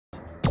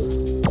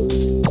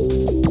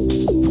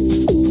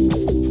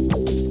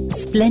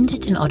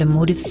Splendid in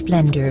automotive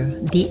splendor,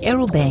 the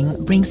Aero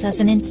Bang brings us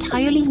an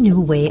entirely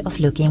new way of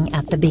looking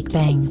at the Big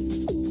Bang.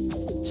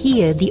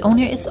 Here, the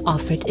owner is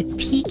offered a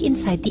peek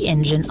inside the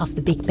engine of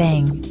the Big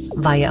Bang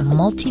via a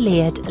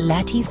multi-layered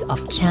lattice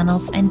of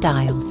channels and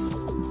dials.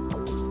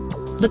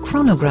 The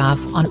chronograph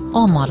on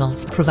all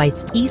models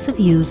provides ease of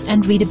use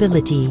and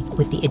readability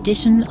with the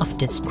addition of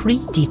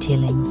discrete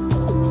detailing.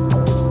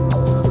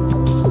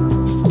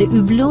 The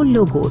Hublot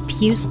logo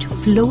appears to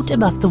float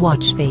above the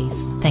watch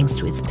face thanks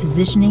to its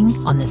positioning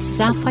on the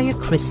sapphire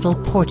crystal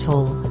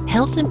porthole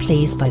held in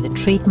place by the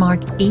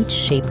trademark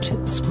H-shaped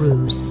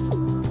screws.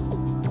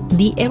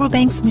 The Aero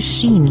Bang's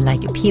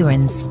machine-like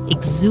appearance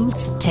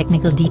exudes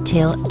technical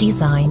detail,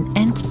 design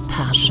and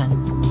passion.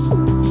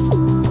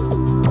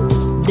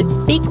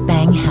 The Big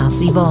Bang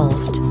has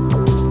evolved.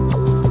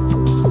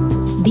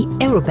 The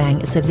Aero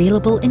Bang is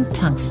available in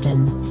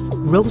tungsten,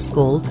 rose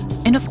gold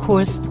and of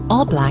course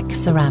all black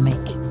ceramic.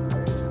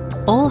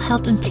 All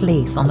held in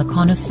place on the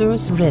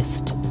connoisseur's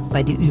wrist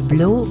by the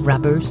Hublot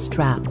rubber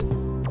strap.